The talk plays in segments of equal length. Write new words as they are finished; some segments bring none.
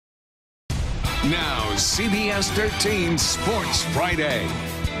Now, CBS 13 Sports Friday.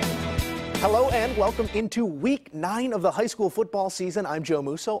 Hello and welcome into week 9 of the high school football season. I'm Joe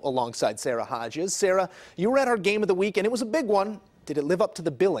Musso alongside Sarah Hodges. Sarah, you were at our game of the week and it was a big one. Did it live up to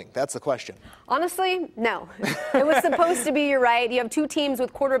the billing? That's the question. Honestly, no. It was supposed to be, you're right. You have two teams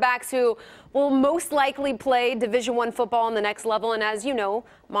with quarterbacks who will most likely play Division I football on the next level. And as you know,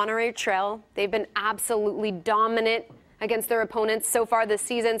 Monterey Trail, they've been absolutely dominant against their opponents so far this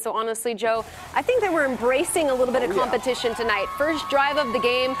season. So honestly, Joe, I think they were embracing a little bit of competition tonight. First drive of the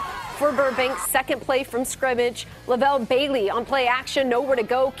game for Burbank, second play from scrimmage. Lavelle Bailey on play action, nowhere to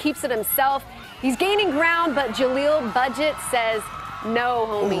go, keeps it himself. He's gaining ground, but Jaleel Budget says, no,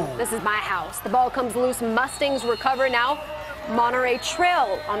 homie, this is my house. The ball comes loose, Mustangs recover now. Monterey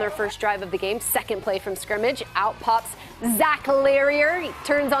Trail on their first drive of the game, second play from scrimmage. Out pops Zach Larrier. He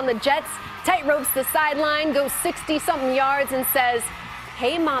turns on the Jets, tight ropes the sideline, goes 60-something yards and says,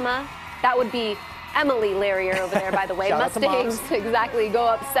 hey, mama. That would be Emily Larrier over there, by the way. Mustangs, exactly, go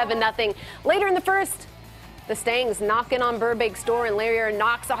up 7-0. Later in the first, the Stangs knocking on Burbank's door, and Larrier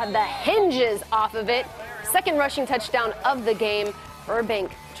knocks the hinges off of it. Second rushing touchdown of the game.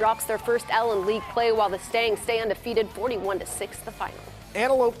 Burbank drops their first L in league play while the Stangs stay undefeated, 41-6 the final.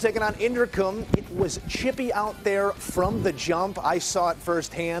 Antelope taking on Inderkum. It was chippy out there from the jump. I saw it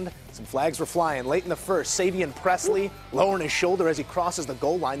firsthand. Some flags were flying late in the first. Savion Presley lowering his shoulder as he crosses the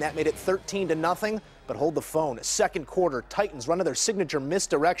goal line. That made it 13-0. But hold the phone. Second quarter, Titans run to their signature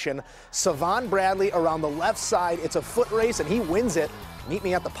misdirection. Savon Bradley around the left side. It's a foot race, and he wins it. Meet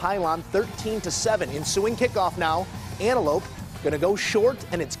me at the pylon, 13-7. Ensuing kickoff now. Antelope going to go short,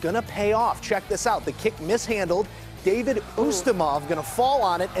 and it's going to pay off. Check this out. The kick mishandled. David Ustamov going to fall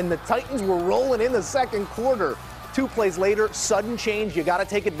on it, and the Titans were rolling in the second quarter. 2 plays later, sudden change. You got to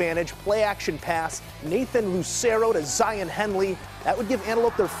take advantage. Play action pass. Nathan Lucero to Zion Henley. That would give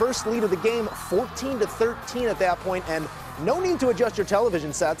Antelope their first lead of the game, 14-13 at that point, and no need to adjust your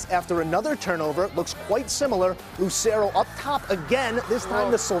television sets. After another turnover, it looks quite similar. Lucero up top again, this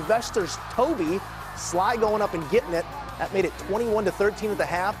time to Sylvester's Toby. Sly going up and getting it. That made it 21-13 at the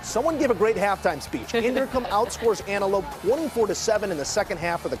half. Someone give a great halftime speech. Inderkum outscores Antelope 24-7 in the second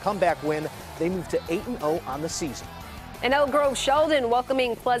half for the comeback win. They move to 8-0 on the season. And Elk Grove Sheldon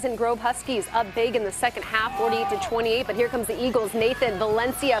welcoming Pleasant Grove Huskies up big in the second half, 48-28. But here comes the Eagles. Nathan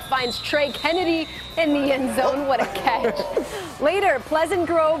Valencia finds Trey Kennedy in the end zone. What a catch. Later, Pleasant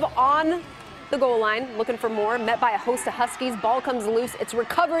Grove on the goal line, looking for more, met by a host of Huskies. Ball comes loose. It's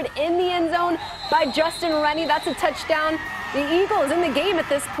recovered in the end zone by Justin Rennie. That's a touchdown. The Eagles in the game at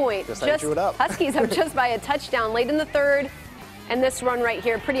this point. Just drew it up. Huskies up just by a touchdown late in the third. And this run right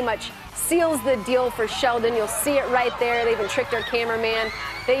here pretty much seals the deal for Sheldon. You'll see it right there. They even tricked our cameraman.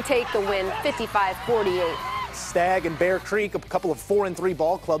 They take the win, 55-48. Stag and Bear Creek, a couple of 4-3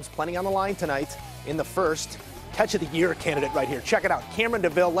 ball clubs, plenty on the line tonight in the first. Catch of the year candidate right here. Check it out. Cameron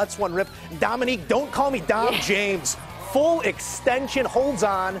DeVille lets one rip. Dominique, don't call me Dom James. Full extension, holds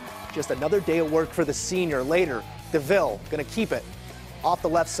on. Just another day of work for the senior. Later, DeVille going to keep it off the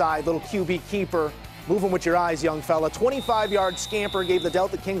left side. Little QB keeper. Moving with your eyes, young fella. 25-yard scamper gave the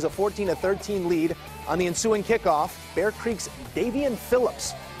Delta Kings a 14-13 lead on the ensuing kickoff. Bear Creek's Davian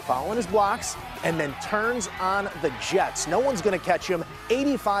Phillips following his blocks and then turns on the Jets. No one's going to catch him.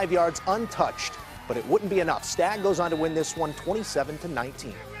 85 yards untouched. But it wouldn't be enough. Stag goes on to win this one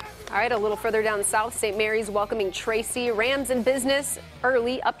 27-19. All right, a little further down south, St. Mary's welcoming Tracy. Rams in business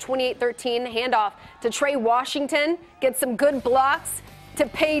early, up 28-13. Handoff to Trey Washington. Gets some good blocks to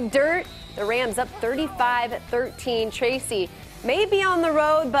pay dirt. The Rams up 35-13. Tracy may be on the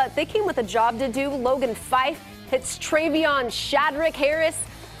road, but they came with a job to do. Logan Fife hits Travion Shadrick Harris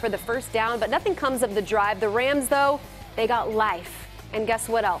for the first down, but nothing comes of the drive. The Rams, though, they got life. And guess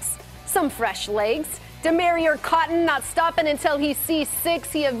what else? Some fresh legs. Demarier Cotton not stopping until he sees 6.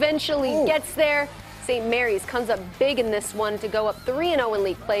 He eventually gets there. St. Mary's comes up big in this one to go up 3-0 in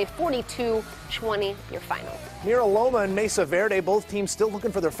league play, 42-20 your final. Mira Loma and Mesa Verde, both teams still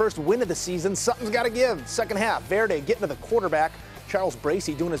looking for their first win of the season. Something's got to give. Second half, Verde getting to the quarterback. Charles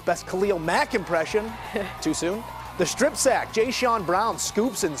Bracey doing his best Khalil Mack impression. Too soon? The strip sack, Jay Sean Brown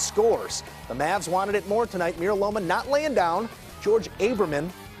scoops and scores. The Mavs wanted it more tonight. Mira Loma not laying down. George Aberman,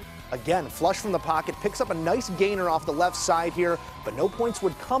 again, flush from the pocket, picks up a nice gainer off the left side here, but no points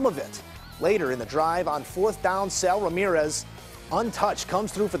would come of it. Later in the drive on fourth down, Sal Ramirez, untouched,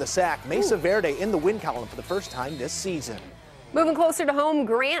 comes through for the sack. Mesa Verde in the win column for the first time this season. Moving closer to home,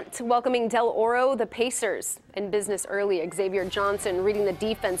 Grant welcoming Del Oro, the Pacers in business early. Xavier Johnson reading the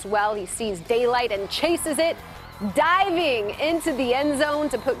defense well. He sees daylight and chases it, diving into the end zone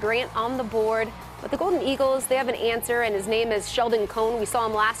to put Grant on the board. But the Golden Eagles, they have an answer, and his name is Sheldon Cohn. We saw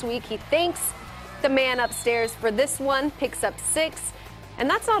him last week. He thanks the man upstairs for this one, picks up 6. And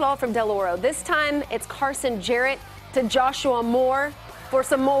that's not all from Del Oro. This time, it's Carson Jarrett to Joshua Moore for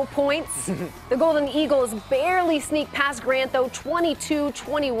some more points. The Golden Eagles barely sneak past Grant, though.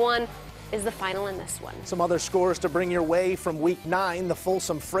 22-21 is the final in this one. Some other scores to bring your way from Week 9. The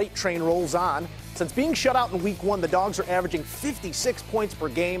Folsom Freight train rolls on. Since being shut out in Week 1, the Dogs are averaging 56 points per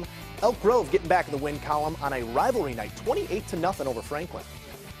game. Elk Grove getting back in the win column on a rivalry night, 28-0 over Franklin.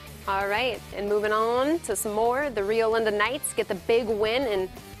 All right, and moving on to some more. The Rio Linda Knights get the big win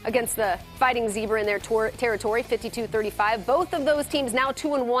against the Fighting Zebra in their territory, 52-35. Both of those teams now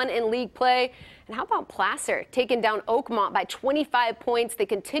 2-1 in league play. And how about Placer taking down Oakmont by 25 points? They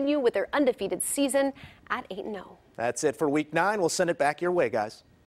continue with their undefeated season at 8-0. That's it for Week 9. We'll send it back your way, guys.